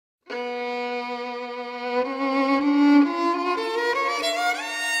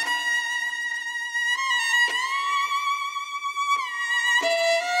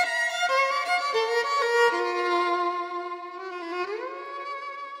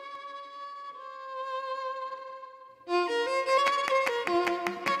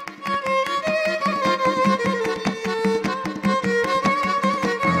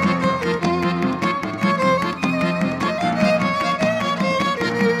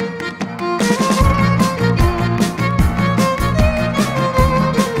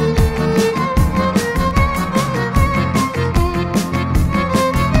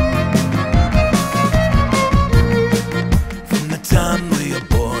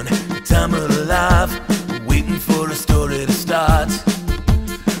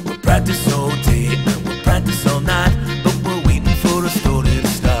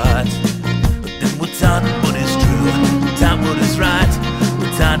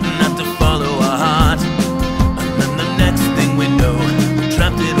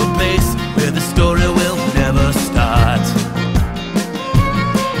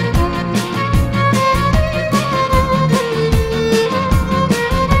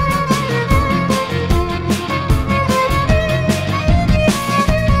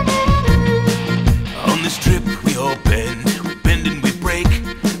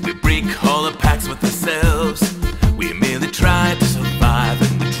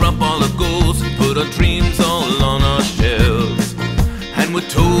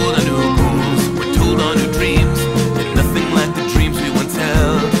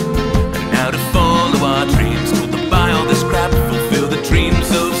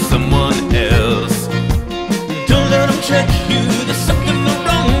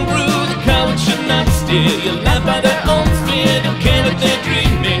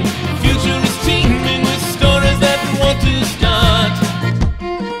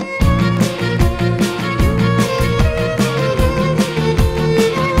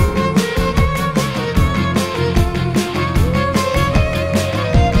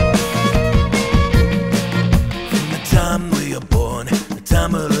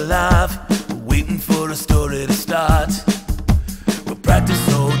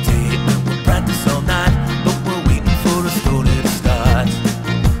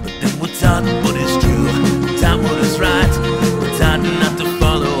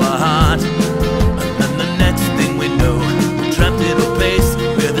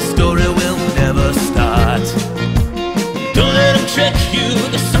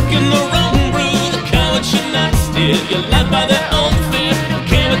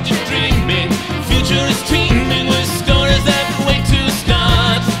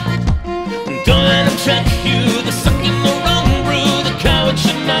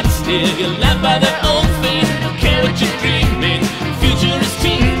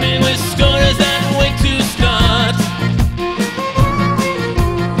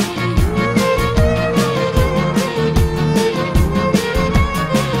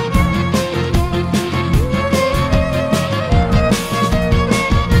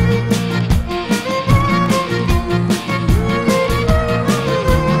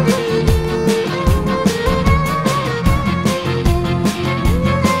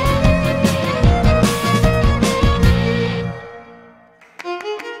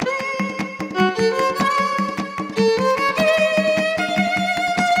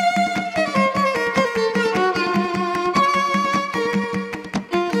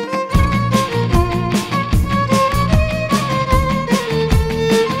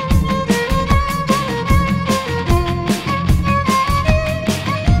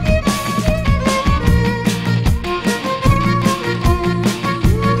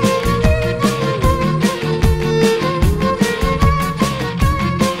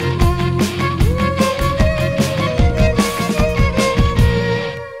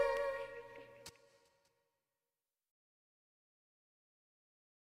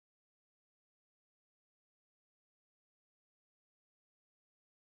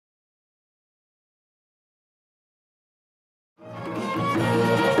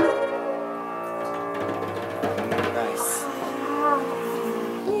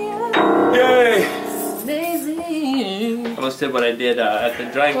posted what I did at the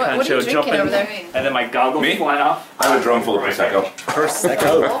drying con What are show, you drinking over there? and then my goggles fly off. I have a drum full of Prosecco.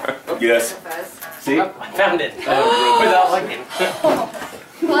 Prosecco? Yes. See? I found it. Without looking.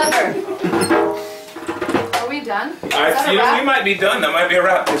 Clever. Are we done? We might be done. That might be a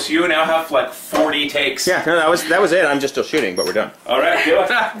wrap. Because you now have like 40 takes. Yeah, no, that was it. I'm just still shooting, but we're done. All right, do it.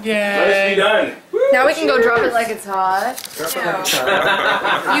 Yeah. Let us be done. Now we can go drop it like it's hot.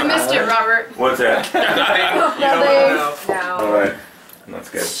 You missed it, Robert. What's that? Nothing. All right. That's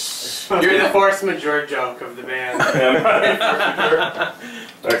good. You're the force majeure joke of the band.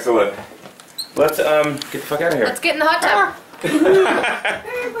 Excellent. Let's get the fuck out of here. Let's get in the hot tub.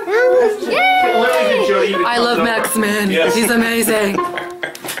 I love Max, man. Yes. He's amazing. She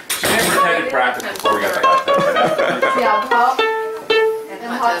never attended practice before we got the hot tub. Yeah, pop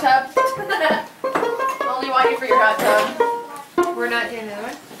and hot tub. Only want you for your hot tub. We're not doing another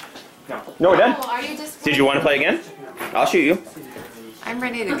one? No, we're done. Oh, are you just... Did you want to play again? I'll shoot you. I'm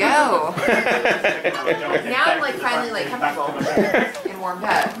ready to go. Now I'm like finally like comfortable and warmed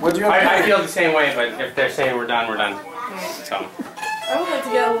up. I feel the same way, but if they're saying we're done, we're done. So. I would like to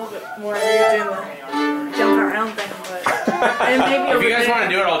get a little bit more of you doing the jumping around thing, but and maybe If you guys want to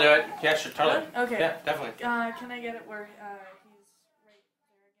do it, I'll do it. Yeah, sure, totally. Okay. Yeah, definitely. Can I get it where?